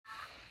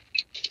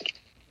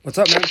What's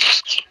up, man?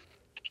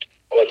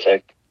 What's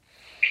that?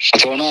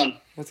 What's going on?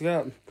 What's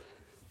up?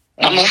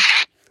 I'm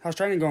How's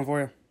training going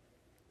for you?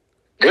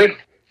 good.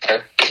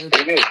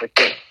 Pretty good.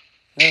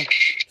 Yeah.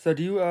 So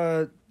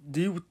do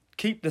you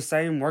keep the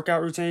same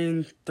workout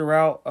routine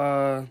throughout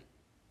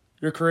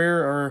your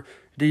career, or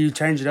do you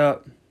change it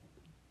up?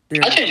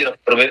 I change it up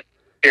a little bit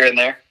here and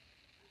there.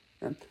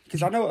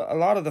 Because I know a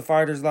lot of the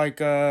fighters, like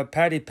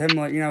Paddy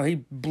Pimblett,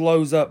 he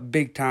blows up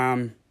big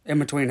time in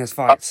between his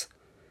fights.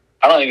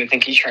 I don't even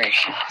think he trains.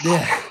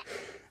 Yeah.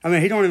 I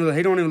mean, he don't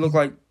even look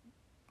like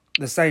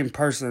the same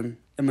person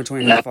in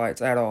between his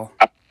fights at all.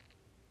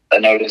 I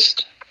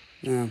noticed.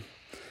 Yeah.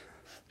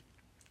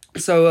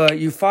 So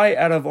you fight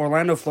out of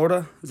Orlando,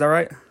 Florida, is that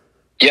right?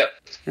 Yep.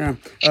 Yeah.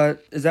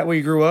 Is that where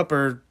you grew up,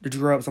 or did you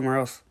grow up somewhere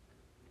else?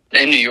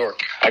 In New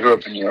York. I grew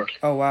up in New York.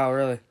 Oh wow,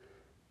 really?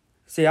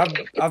 See,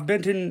 I've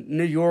been to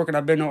New York and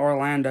I've been to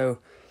Orlando.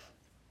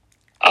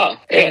 Oh,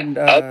 yeah. And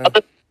I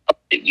live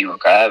in New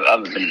York. I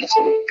haven't been in the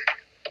city.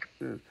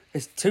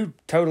 it's two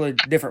totally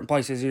different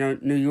places.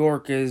 New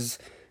York is,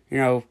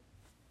 a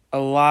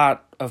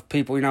lot of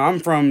people. I'm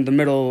from the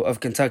middle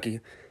of Kentucky,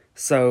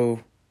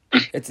 so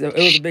it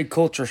was a big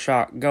culture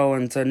shock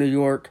going to New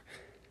York,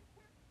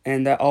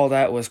 and all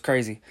that was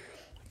crazy.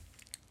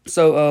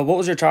 So, what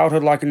was your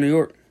childhood like in New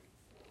York?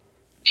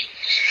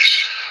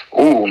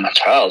 Ooh, my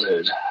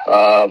childhood.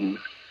 Kind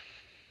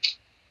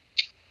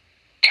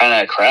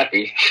of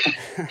crappy.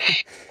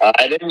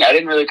 I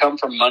didn't really come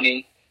from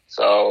money,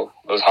 so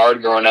it was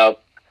hard growing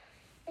up.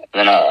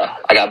 And then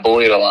I got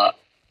bullied a lot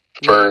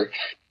for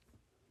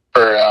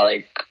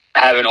like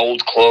having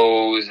old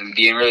clothes and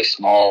being really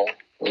small.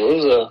 It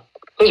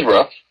was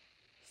rough.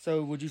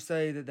 So, would you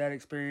say that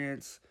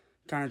experience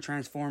kind of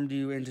transformed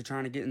you into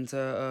trying to get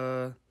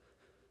into,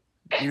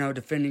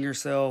 defending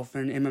yourself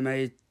and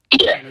MMA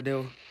Yeah. kind of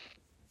deal?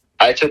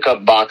 I took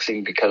up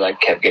boxing because I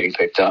kept getting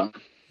picked on.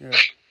 Yeah.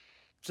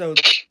 So,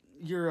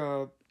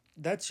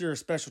 that's your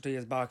specialty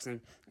is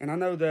boxing, and I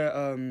know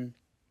that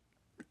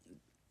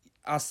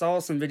I saw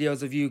some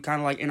videos of you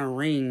kind of like in a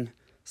ring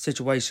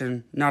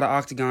situation, not an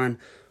octagon.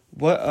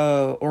 What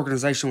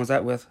organization was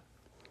that with?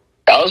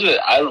 I was with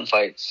Island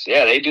Fights.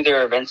 Yeah, they do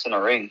their events in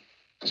a ring.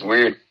 It's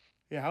weird.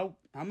 Yeah,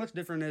 how much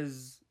different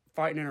is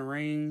fighting in a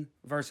ring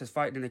versus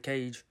fighting in a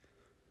cage?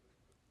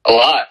 A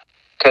lot.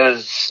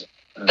 Because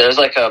there's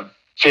like a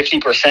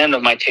 50%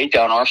 of my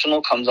takedown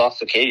arsenal comes off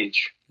the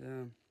cage.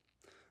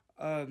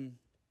 Yeah.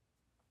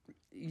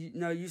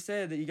 You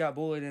said that you got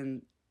bullied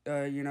in,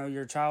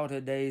 your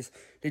childhood days.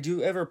 Did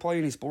you ever play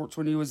any sports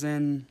when you was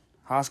in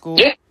high school?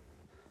 Yeah.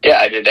 Yeah,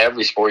 I did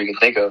every sport you can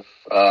think of.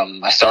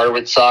 I started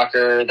with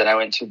soccer, then I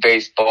went to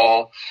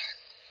baseball.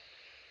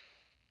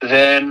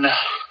 Then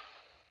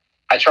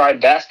I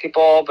tried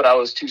basketball, but I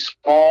was too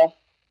small.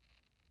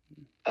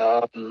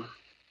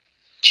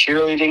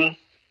 Cheerleading.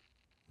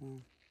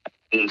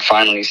 And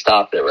finally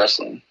stopped at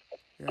wrestling.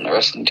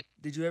 Yeah.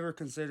 Did you ever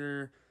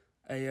consider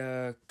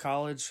a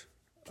college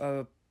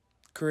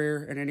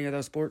career in any of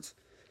those sports?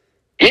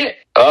 Yeah.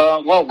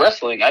 Well,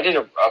 wrestling. I did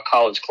a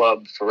college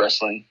club for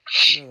wrestling.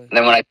 Really? And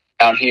then when I came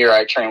down here,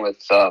 I trained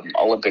with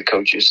Olympic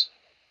coaches.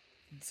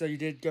 So you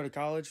did go to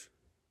college?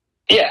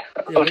 Yeah,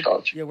 I went to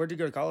college. Yeah, where'd you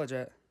go to college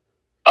at?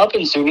 Up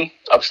in SUNY,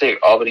 upstate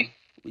Albany.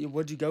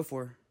 What'd you go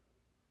for?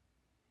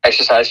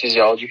 Exercise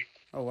physiology.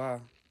 Oh,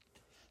 wow.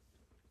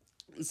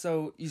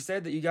 So you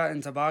said that you got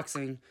into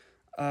boxing.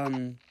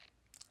 When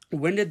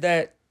did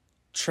that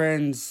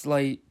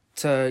translate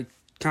to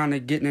kind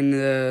of getting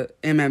into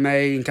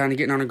MMA and kind of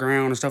getting on the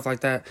ground and stuff like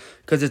that?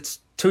 Because it's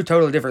two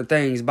totally different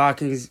things.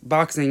 Boxing, is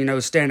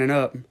standing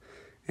up.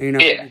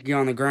 And, Yeah. get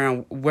on the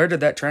ground. Where did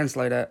that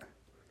translate at?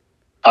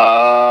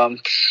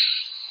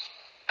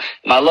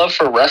 My love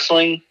for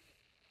wrestling,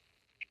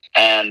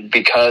 and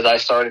because I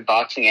started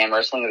boxing and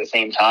wrestling at the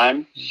same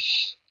time,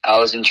 I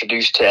was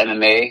introduced to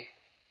MMA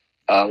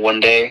one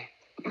day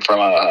from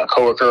a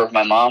coworker of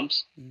my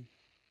mom's.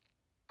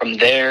 From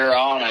there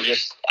on,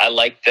 I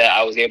liked that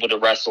I was able to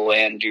wrestle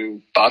and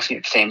do boxing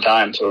at the same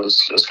time, so it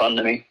was fun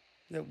to me.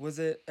 Was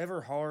it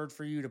ever hard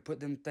for you to put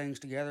them things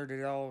together? Did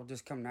it all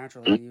just come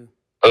naturally to you?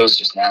 It was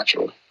just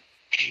natural.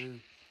 Yeah.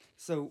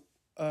 So,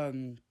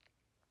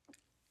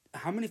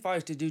 how many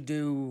fights did you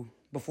do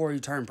before you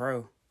turned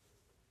pro?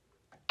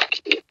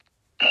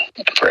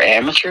 For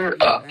amateur?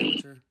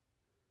 Amateur.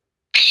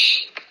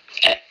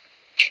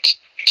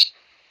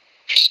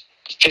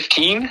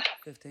 15?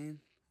 15?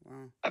 Wow.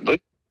 I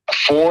believe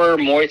 4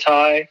 Muay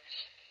Thai,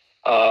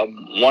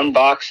 1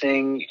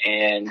 boxing,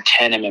 and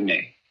 10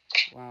 MMA.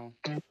 Wow.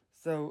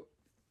 So,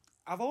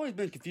 I've always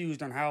been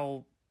confused on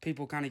how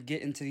people kind of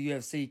get into the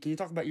UFC. Can you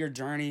talk about your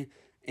journey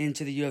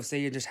into the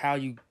UFC and just how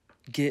you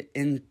get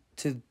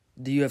into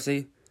the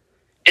UFC?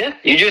 Yeah,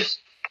 you just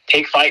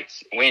take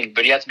fights, win,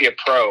 but you have to be a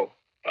pro.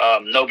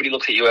 Nobody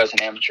looks at you as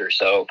an amateur,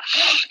 so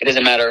it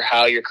doesn't matter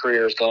how your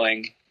career is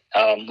going.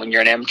 When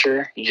you're an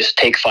amateur, you just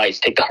take fights.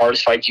 Take the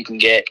hardest fights you can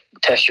get,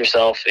 test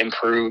yourself,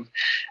 improve,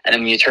 and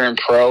then when you turn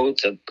pro,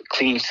 it's a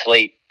clean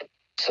slate.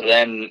 So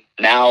then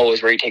now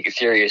is where you take it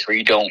serious, where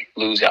you don't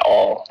lose at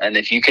all. And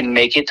if you can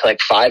make it to like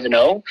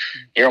 5-0,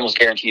 you're almost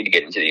guaranteed to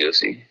get into the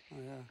UFC. Oh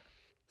yeah.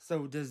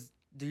 So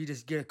do you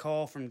just get a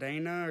call from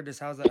Dana, or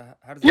how does that?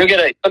 You'll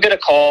get a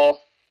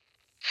call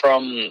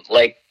from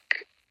like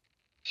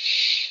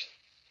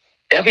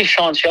it'll be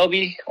Sean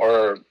Shelby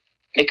or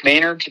Nick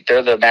Maynard.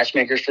 They're the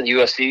matchmakers for the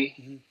UFC.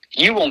 Mm-hmm.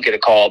 You won't get a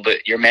call,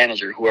 but your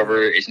manager,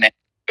 whoever is managing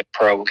the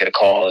pro, will get a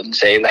call and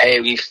say, "Hey,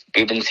 we've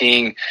been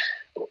seeing,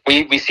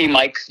 we see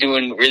Mike's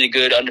doing really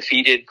good,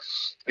 undefeated.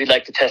 We'd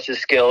like to test his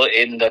skill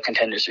in the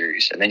Contender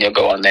Series," and then you'll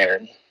go on there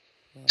and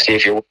see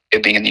if you're worthy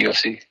of being in the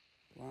UFC.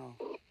 Wow.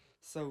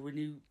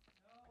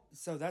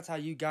 So that's how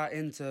you got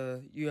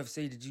into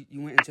UFC. Did you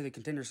went into the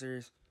Contender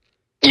Series?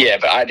 Yeah,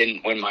 but I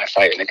didn't win my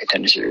fight in the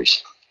Contender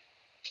Series.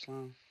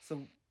 Wow.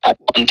 So I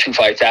won 2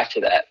 fights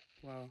after that.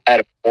 Wow. I had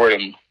to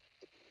Fordham,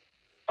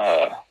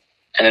 and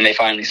then they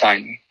finally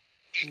signed me.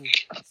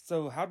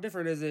 So how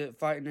different is it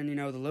fighting in,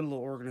 the little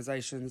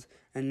organizations,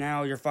 and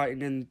now you're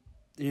fighting in,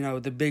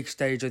 the big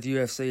stage of the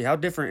UFC? How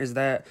different is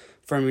that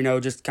from,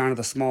 just kind of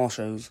the small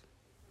shows?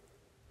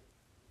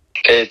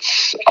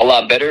 It's a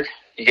lot better.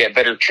 You get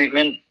better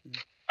treatment.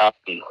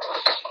 The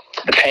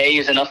pay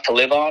is enough to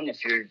live on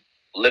if you're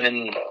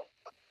living.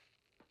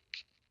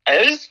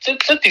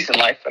 It's a decent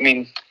life. I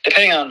mean,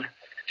 depending on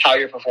how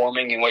you're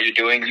performing and what you're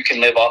doing, you can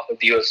live off of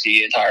the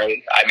UFC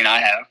entirely. I mean, I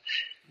have.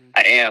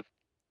 I am.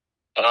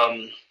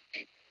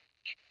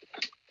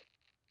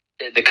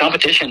 The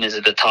competition is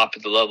at the top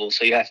of the level,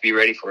 so you have to be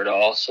ready for it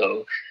all.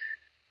 So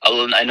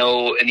I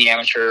know in the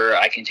amateur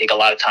I can take a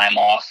lot of time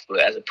off, but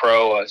as a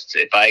pro,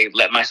 if I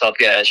let myself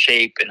get out of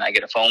shape and I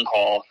get a phone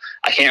call,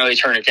 I can't really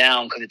turn it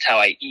down because it's how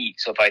I eat.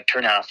 So if I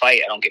turn down a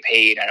fight, I don't get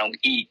paid, I don't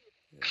eat.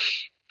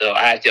 So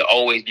I have to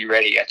always be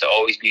ready. I have to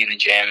always be in the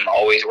gym,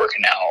 always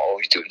working out,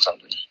 always doing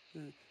something.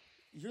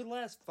 Your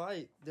last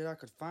fight that I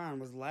could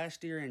find was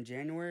last year in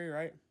January,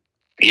 right?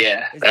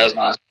 Yeah, that was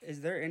my...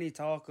 Is there any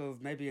talk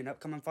of maybe an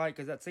upcoming fight?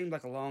 Because that seemed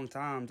like a long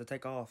time to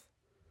take off.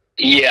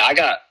 Yeah, I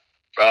got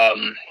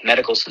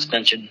medical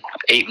suspension,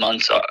 8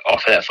 months off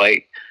of that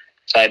fight.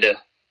 So I had to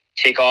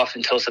take off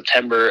until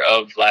September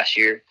of last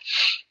year.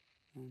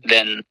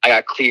 Then I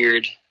got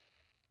cleared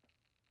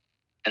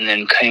and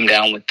then came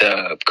down with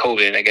the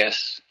COVID, I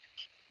guess.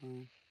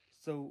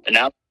 So and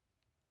now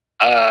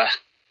that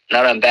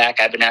I'm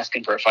back, I've been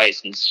asking for a fight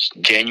since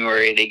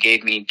January. They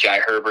gave me Jai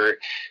Herbert.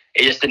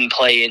 It just didn't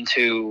play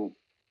into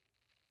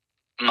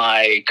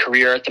my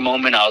career at the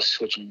moment. I was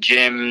switching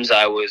gyms.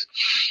 I was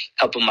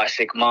helping my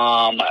sick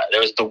mom.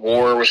 The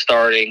war was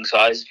starting, so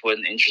I just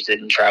wasn't interested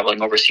in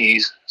traveling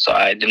overseas. So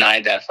I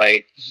denied that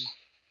fight. Mm-hmm.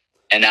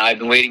 And now I've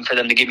been waiting for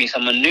them to give me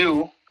someone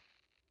new.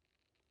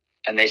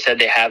 And they said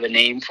they have a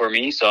name for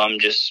me, so I'm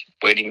just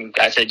waiting.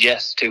 I said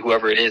yes to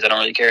whoever it is. I don't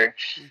really care.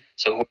 Mm-hmm.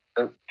 So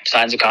whoever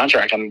signs a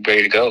contract, I'm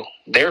ready to go.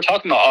 They were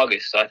talking about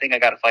August, so I think I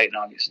got a fight in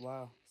August.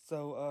 Wow.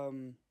 So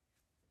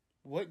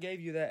what gave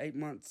you that 8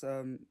 months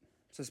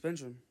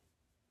suspension?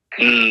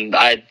 I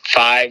had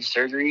 5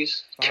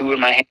 surgeries, 2 in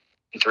my hand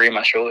and 3 in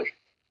my shoulder.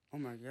 Oh,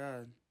 my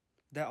God.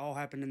 That all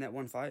happened in that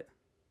one fight?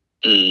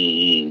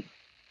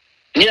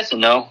 Yes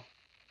and no.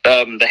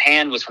 The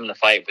hand was from the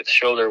fight, but the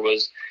shoulder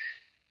was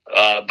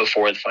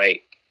before the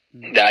fight.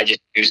 Mm-hmm. I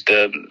just used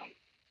the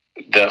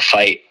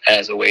fight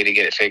as a way to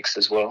get it fixed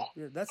as well.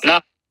 Yeah, that's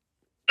not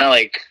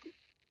like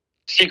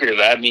secretive.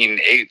 I mean,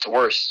 it's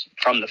worse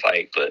from the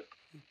fight, but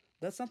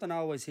that's something I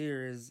always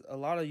hear is a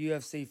lot of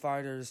UFC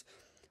fighters,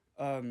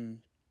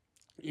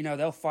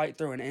 they'll fight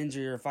through an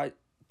injury or fight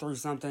through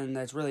something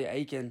that's really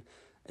aching.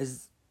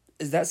 Is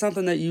that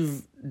something that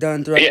you've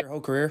done throughout your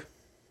whole career?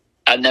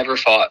 I never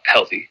fought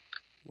healthy.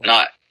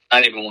 Wow.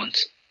 Not even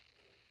once.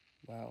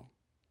 Wow.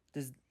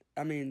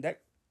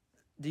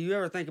 Do you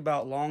ever think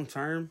about long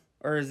term,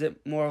 or is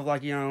it more of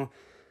like,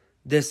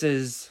 this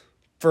is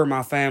for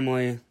my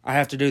family, I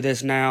have to do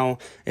this now.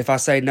 If I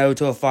say no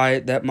to a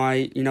fight, that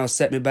might,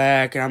 set me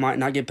back and I might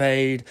not get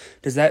paid.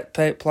 Does that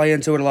play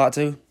into it a lot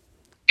too?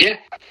 Yeah.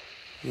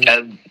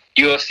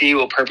 UFC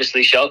will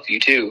purposely shelf you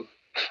too.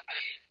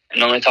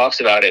 And only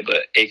talks about it,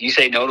 but if you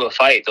say no to a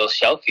fight, they'll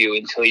shelf you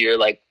until you're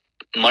like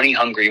money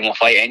hungry and won't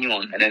fight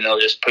anyone, and then they'll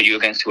just put you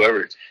against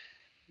whoever.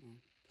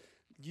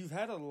 You've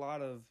had a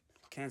lot of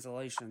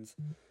cancellations,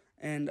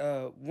 and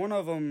one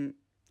of them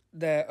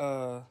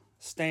that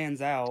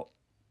stands out,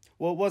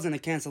 well, it wasn't a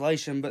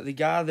cancellation, but the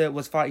guy that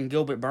was fighting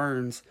Gilbert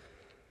Burns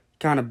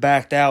kind of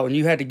backed out, and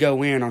you had to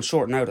go in on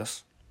short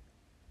notice.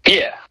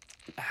 Yeah.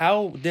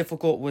 How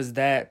difficult was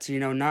that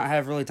to, not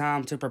have really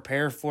time to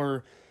prepare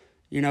for,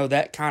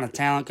 that kind of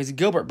talent? Because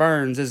Gilbert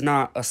Burns is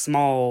not a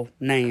small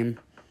name.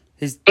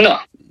 No.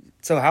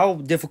 So how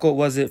difficult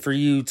was it for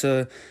you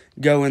to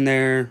go in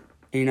there,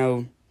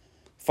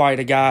 fight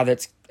a guy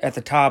that's at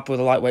the top of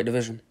the lightweight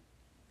division?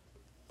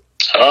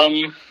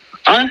 I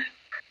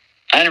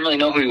didn't really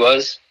know who he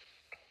was.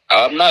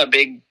 I'm not a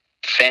big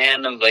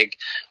fan of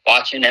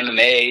watching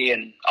MMA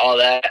and all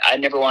that. I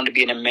never wanted to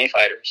be an MMA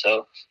fighter,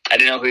 so I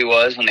didn't know who he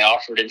was when they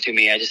offered him to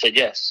me. I just said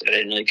yes. I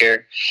didn't really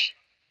care.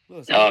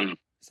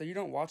 So you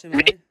don't watch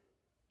MMA?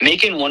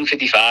 Making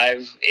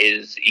 155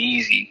 is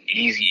easy.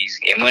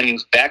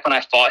 And back when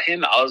I fought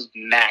him, I was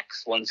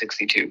max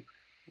 162.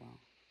 Wow.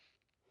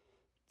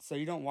 So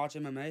you don't watch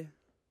MMA?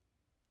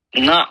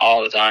 Not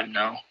all the time,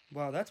 no.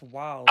 Wow, that's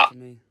wild to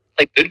me.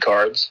 Like good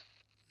cards.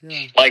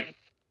 Yeah. Like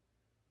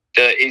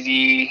the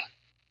Izzy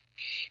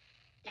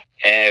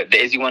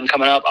one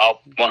coming up,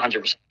 I'll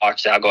 100%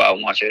 watch that. I'll go out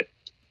and watch it.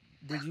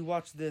 Did you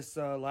watch this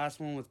last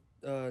one with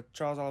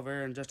Charles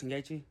Oliveira and Justin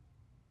Gaethje?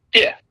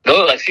 Yeah,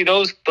 those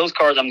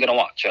cards I'm gonna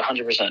watch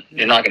 100%. Yeah.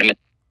 You're not gonna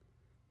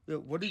miss.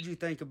 What did you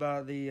think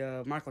about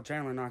the Michael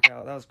Chandler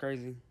knockout? That was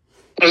crazy.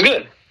 It was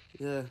good.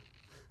 Yeah.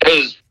 It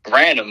was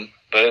random,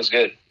 but it was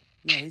good.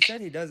 Yeah, he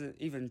said he doesn't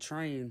even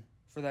train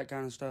for that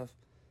kind of stuff.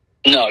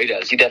 No, he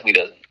does. He definitely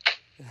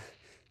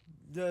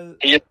doesn't.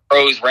 He just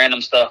throws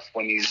random stuff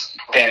when he's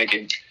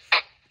panicking.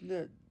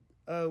 When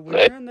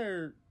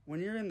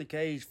you're in the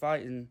cage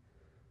fighting,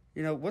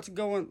 you know what's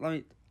going.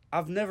 Like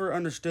I've never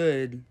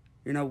understood.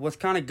 You know what's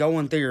kind of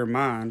going through your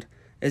mind.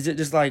 Is it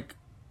just like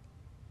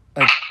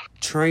a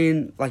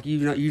train? Like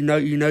you know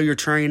you're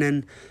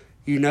training.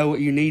 You know what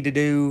you need to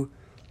do.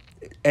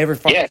 Every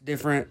fight's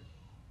different.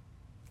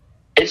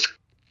 It's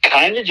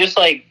kind of just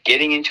like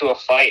getting into a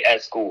fight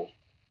at school.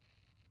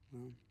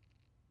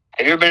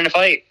 Have you ever been in a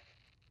fight?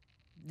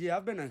 Yeah,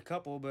 I've been in a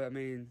couple, but I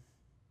mean,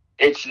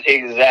 it's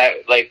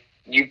like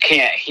you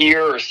can't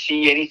hear or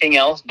see anything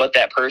else but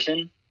that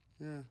person.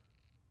 Yeah.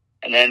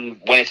 And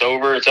then when it's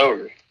over, it's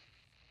over.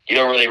 You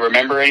don't really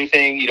remember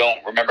anything. You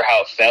don't remember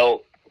how it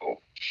felt,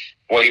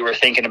 what you were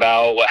thinking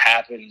about, what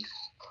happened.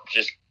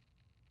 Just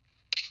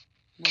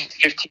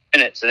 15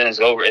 minutes, and then it's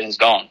over, and it's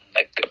gone.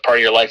 Like a part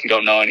of your life you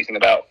don't know anything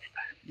about.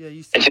 Yeah,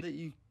 you said until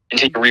you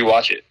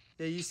rewatch it.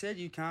 Yeah, you said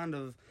you kind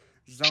of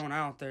zone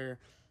out there.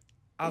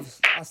 I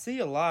see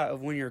a lot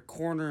of when your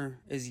corner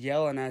is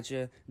yelling at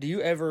you. Do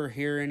you ever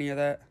hear any of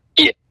that?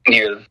 Yeah, I can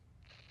hear them.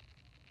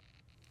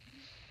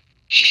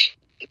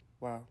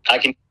 Wow. I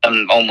can hear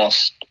them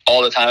almost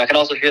all the time. I can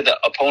also hear the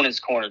opponent's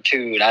corner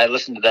too, and I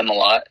listen to them a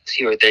lot,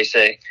 see what they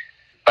say.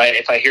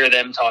 If I hear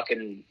them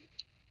talking,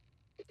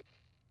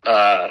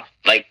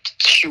 like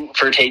shoot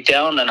for a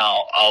takedown, then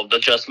I'll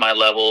adjust my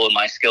level and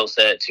my skill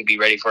set to be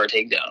ready for a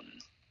takedown,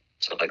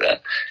 stuff like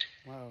that.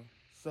 Wow.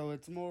 So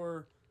it's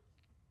more.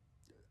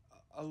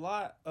 A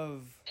lot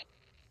of,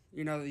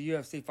 the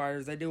UFC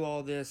fighters, they do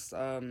all this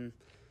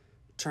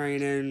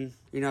training.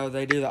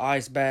 They do the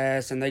ice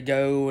baths and they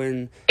go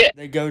to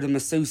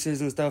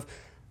masseuses and stuff.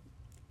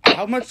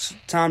 How much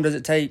time does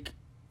it take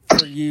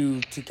for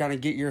you to kind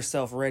of get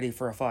yourself ready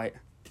for a fight?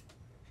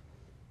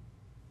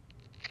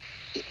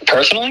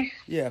 Personally?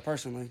 Yeah,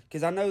 personally.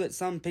 Because I know that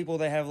some people,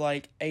 they have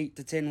like 8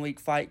 to 10 week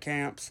fight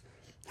camps.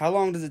 How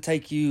long does it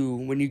take you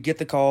when you get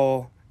the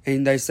call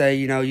and they say,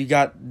 you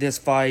got this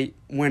fight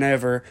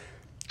whenever?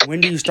 When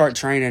do you start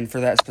training for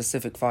that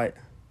specific fight?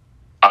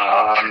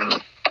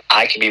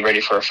 I can be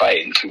ready for a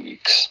fight in 2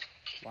 weeks.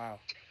 Wow.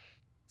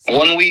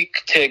 1 week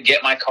to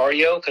get my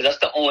cardio, because that's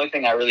the only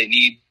thing I really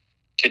need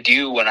to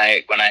do when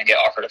I get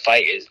offered a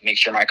fight is make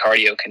sure my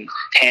cardio can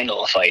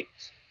handle a fight.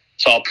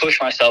 So I'll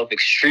push myself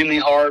extremely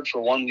hard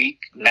for 1 week,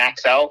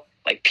 max out,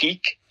 like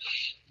peak,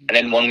 and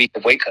then 1 week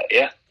of weight cut.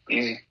 Yeah,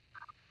 easy.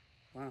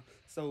 Wow.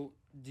 So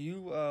do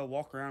you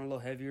walk around a little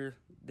heavier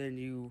than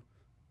you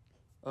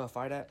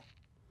fight at?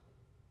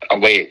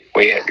 Way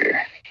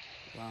heavier.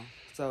 Wow.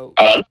 So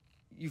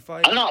you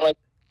fight. I'm not like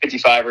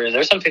 55ers.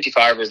 There's some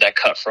 55ers that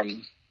cut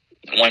from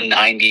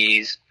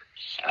 190s.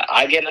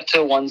 I get up to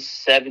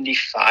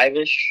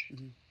 175-ish.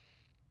 Mm-hmm.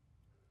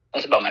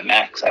 That's about my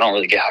max. I don't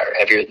really get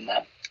heavier than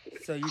that.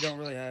 So you don't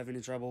really have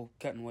any trouble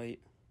cutting weight?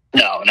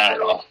 No, not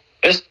at all.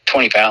 It's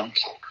 20 pounds.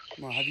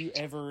 Well, have you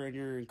ever in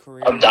your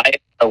career... I've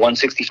diet at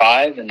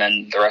 165, and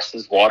then the rest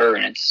is water,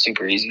 and it's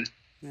super easy.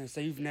 Yeah,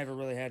 so you've never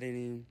really had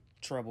any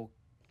trouble?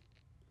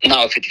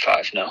 Not with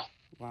 55, no.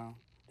 Wow.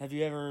 Have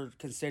you ever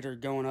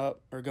considered going up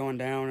or going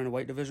down in a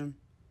weight division?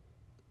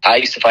 I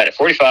used to fight at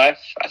 45.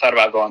 I thought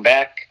about going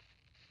back.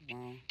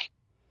 Wow.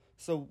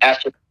 So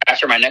after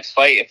my next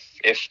fight,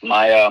 if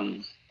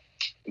my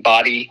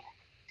body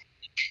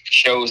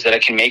shows that I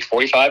can make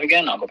 45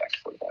 again, I'll go back to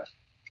 45.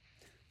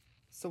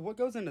 So what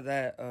goes into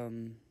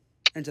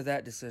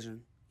that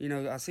decision?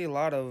 I see a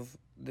lot of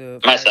the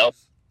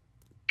myself.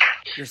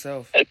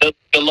 Yourself. The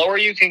lower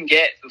you can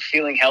get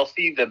feeling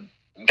healthy, the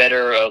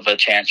better of a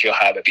chance you'll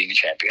have at being a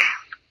champion.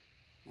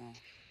 Wow.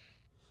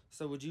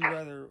 So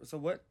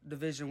what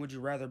division would you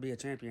rather be a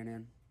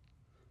champion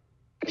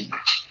in?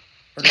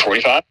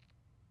 45.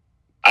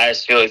 I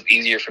just feel it's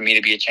easier for me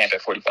to be a champ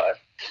at 45.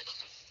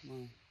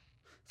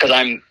 Because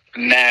I'm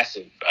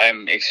massive.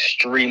 I'm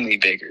extremely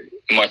bigger,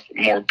 much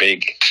more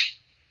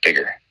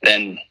bigger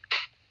than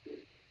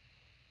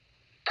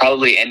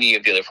probably any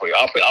of the other 40.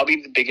 I'll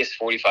be the biggest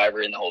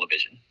 45er in the whole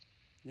division.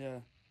 Yeah.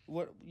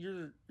 What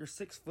you're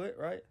 6 foot,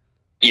 right?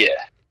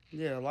 Yeah.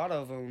 Yeah, a lot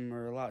of them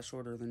are a lot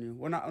shorter than you.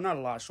 Well, not a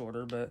lot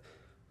shorter, but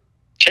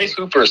Chase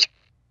Hooper's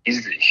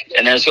easy,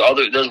 and there's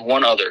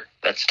one other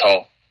that's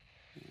tall.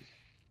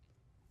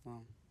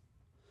 Wow.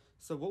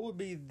 So, what would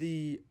be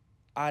the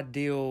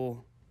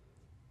ideal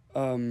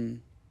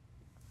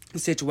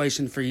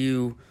situation for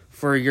you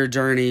for your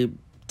journey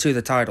to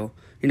the title?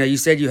 You know, you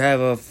said you have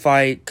a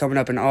fight coming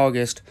up in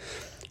August.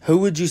 Who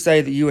would you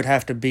say that you would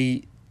have to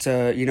beat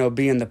to, you know,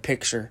 be in the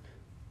picture?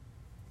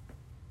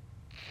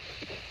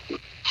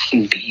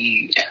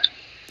 Beat.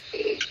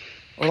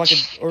 Or like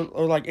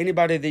or like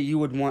anybody that you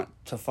would want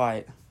to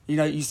fight. You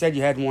know, you said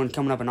you had one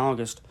coming up in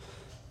August.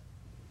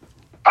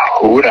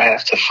 Who would I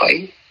have to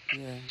fight?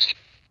 Yeah.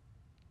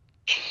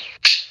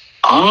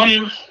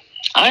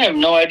 I have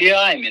no idea.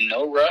 I'm in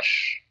no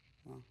rush.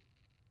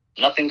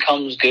 Nothing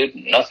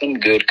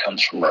good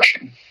comes from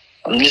rushing.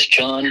 I'm just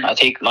chilling. I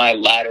take my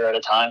ladder at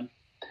a time.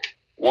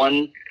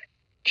 One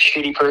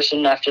shitty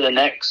person after the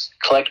next.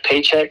 Collect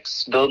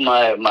paychecks. Build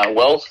my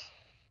wealth,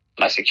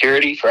 my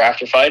security for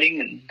after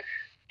fighting, and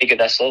take it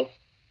that slow.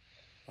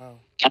 Wow.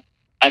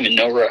 I'm in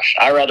no rush.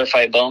 I'd rather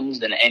fight bums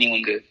than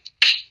anyone good.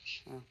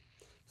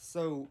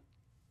 So,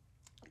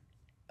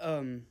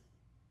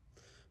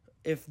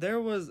 if there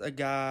was a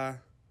guy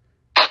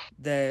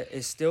that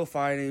is still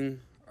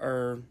fighting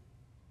or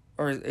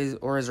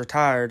is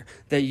retired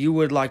that you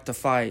would like to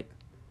fight,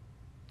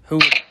 who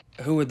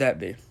would that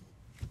be?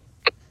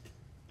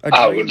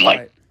 I would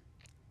like.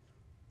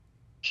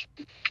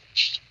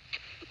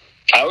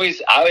 I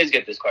always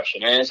get this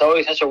question, and it's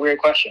always such a weird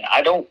question.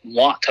 I don't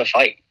want to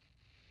fight.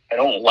 I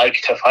don't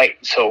like to fight.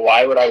 So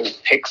why would I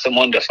pick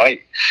someone to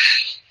fight?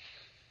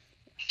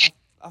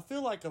 I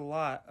feel like a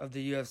lot of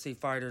the UFC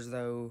fighters,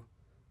 though,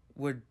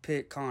 would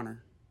pick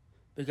Conor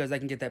because they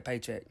can get that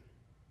paycheck.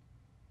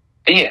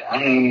 Yeah, I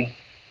mean,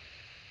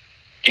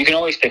 you can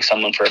always pick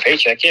someone for a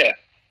paycheck, yeah.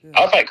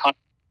 I'll fight Conor for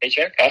a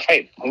paycheck. I'll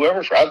fight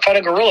whoever. I'll fight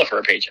a gorilla for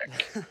a paycheck.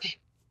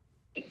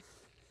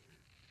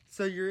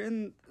 So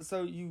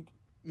you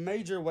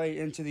made your way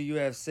into the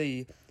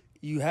UFC.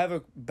 You have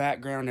a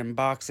background in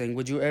boxing.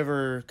 Would you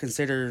ever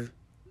consider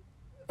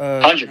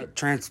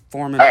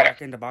transforming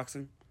back into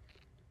boxing?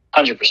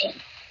 100%.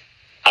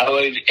 I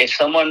would, if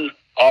someone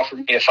offered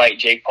me to fight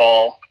Jake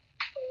Paul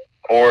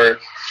or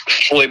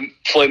Floyd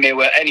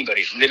Mayweather,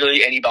 anybody,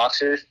 literally any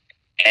boxer,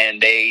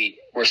 and they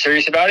were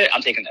serious about it,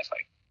 I'm taking that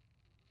fight.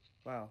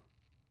 Wow.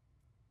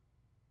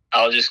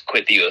 I'll just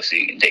quit the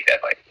UFC and take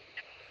that fight.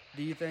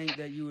 Do you think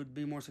that you would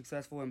be more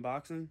successful in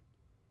boxing?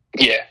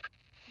 Yeah.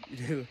 You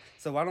do.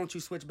 So why don't you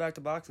switch back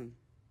to boxing?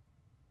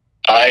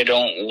 I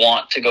don't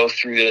want to go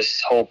through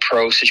this whole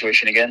pro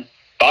situation again.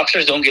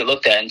 Boxers don't get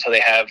looked at until they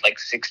have like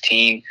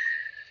 16,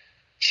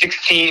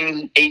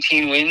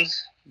 18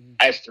 wins. Mm-hmm.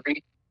 I have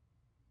 3.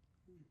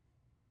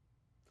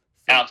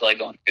 I don't feel like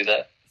going through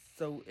that.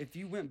 So if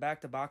you went back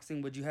to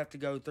boxing, would you have to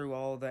go through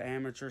all the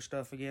amateur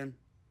stuff again?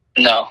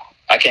 No,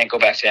 I can't go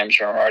back to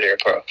amateur. I'm already a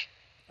pro.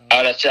 I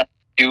would have to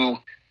do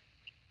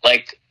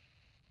like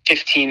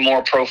 15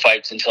 more pro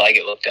fights until I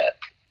get looked at.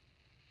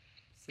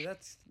 See,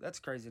 that's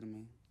crazy to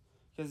me.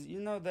 Because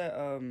you know that...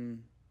 And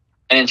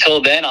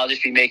until then, I'll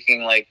just be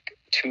making like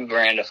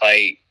 $2,000 a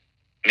fight,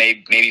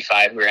 maybe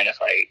 $5,000 a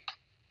fight.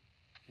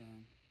 Yeah.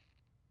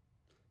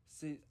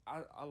 See,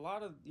 a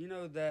lot of, you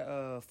know,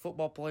 that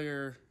football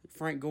player,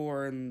 Frank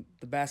Gore, and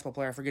the basketball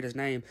player, I forget his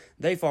name,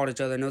 they fought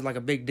each other, and it was like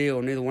a big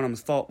deal. Neither one of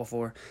them's fought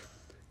before.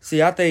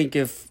 See, I think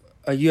if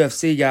a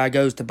UFC guy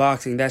goes to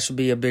boxing, that should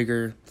be a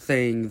bigger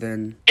thing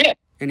than... Yeah.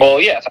 Well,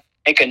 yeah, if I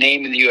make a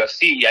name in the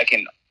UFC, I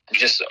can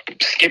just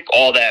skip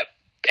all that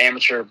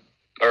amateur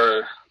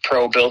or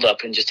pro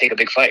build-up and just take a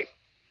big fight.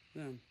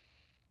 Yeah.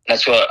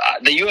 That's what...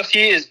 the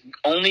UFC is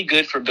only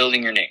good for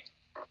building your name.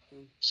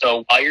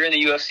 So while you're in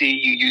the UFC,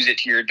 you use it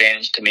to your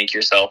advantage to make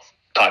yourself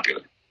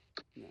popular.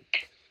 Yeah.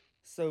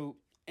 So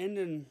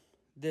ending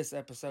this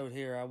episode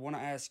here, I want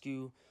to ask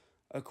you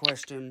a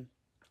question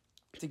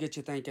to get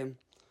you thinking.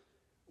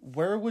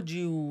 Where would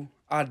you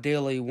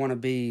ideally want to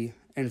be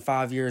in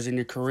 5 years in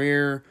your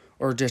career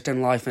or just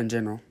in life in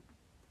general?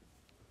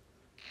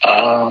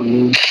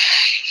 I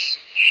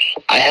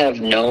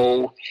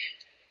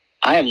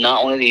am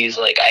not one of these,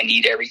 like, I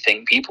need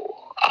everything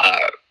people.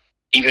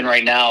 Even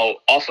right now,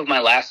 off of my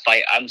last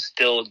fight, I'm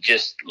still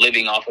just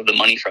living off of the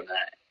money from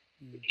that.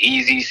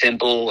 Easy,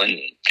 simple, and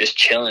just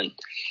chilling.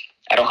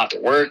 I don't have to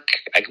work.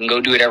 I can go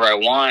do whatever I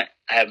want.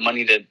 I have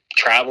money to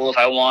travel if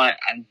I want.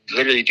 I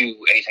literally do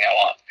anything I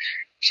want.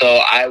 So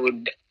I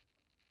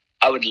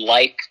would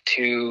like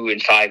to,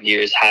 in 5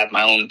 years, have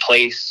my own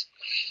place,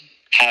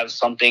 have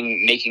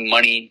something making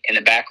money in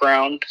the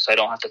background so I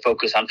don't have to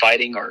focus on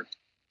fighting or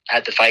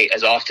have to fight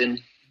as often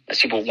as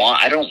people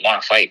want. I don't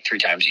want to fight 3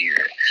 times a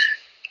year.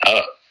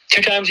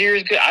 2 times a year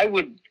is good. I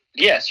would,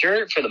 yeah,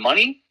 sure, for the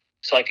money,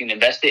 so I can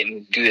invest it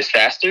and do this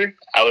faster.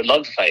 I would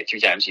love to fight 3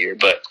 times a year,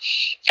 but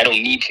I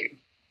don't need to.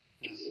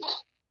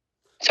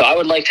 So I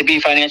would like to be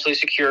financially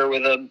secure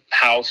with a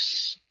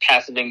house,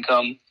 passive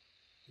income,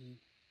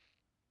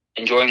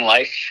 enjoying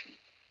life.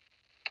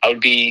 I would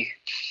be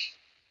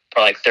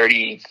for like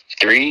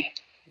 33.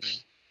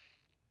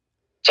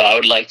 So I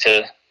would like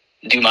to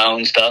do my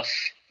own stuff,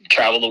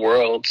 travel the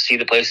world, see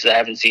the places I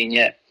haven't seen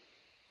yet.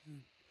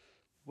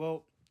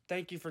 Well,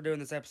 thank you for doing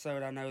this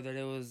episode. I know that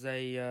it was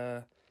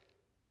a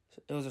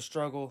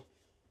struggle.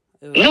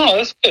 No,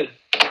 that's good.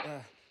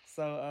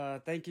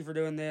 So thank you for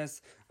doing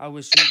this. I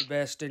wish you the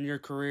best in your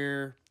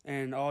career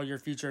and all your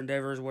future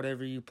endeavors,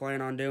 whatever you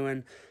plan on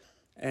doing.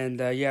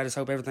 And I just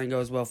hope everything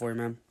goes well for you,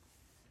 man.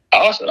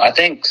 Awesome.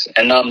 Thanks.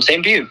 And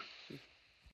same to you.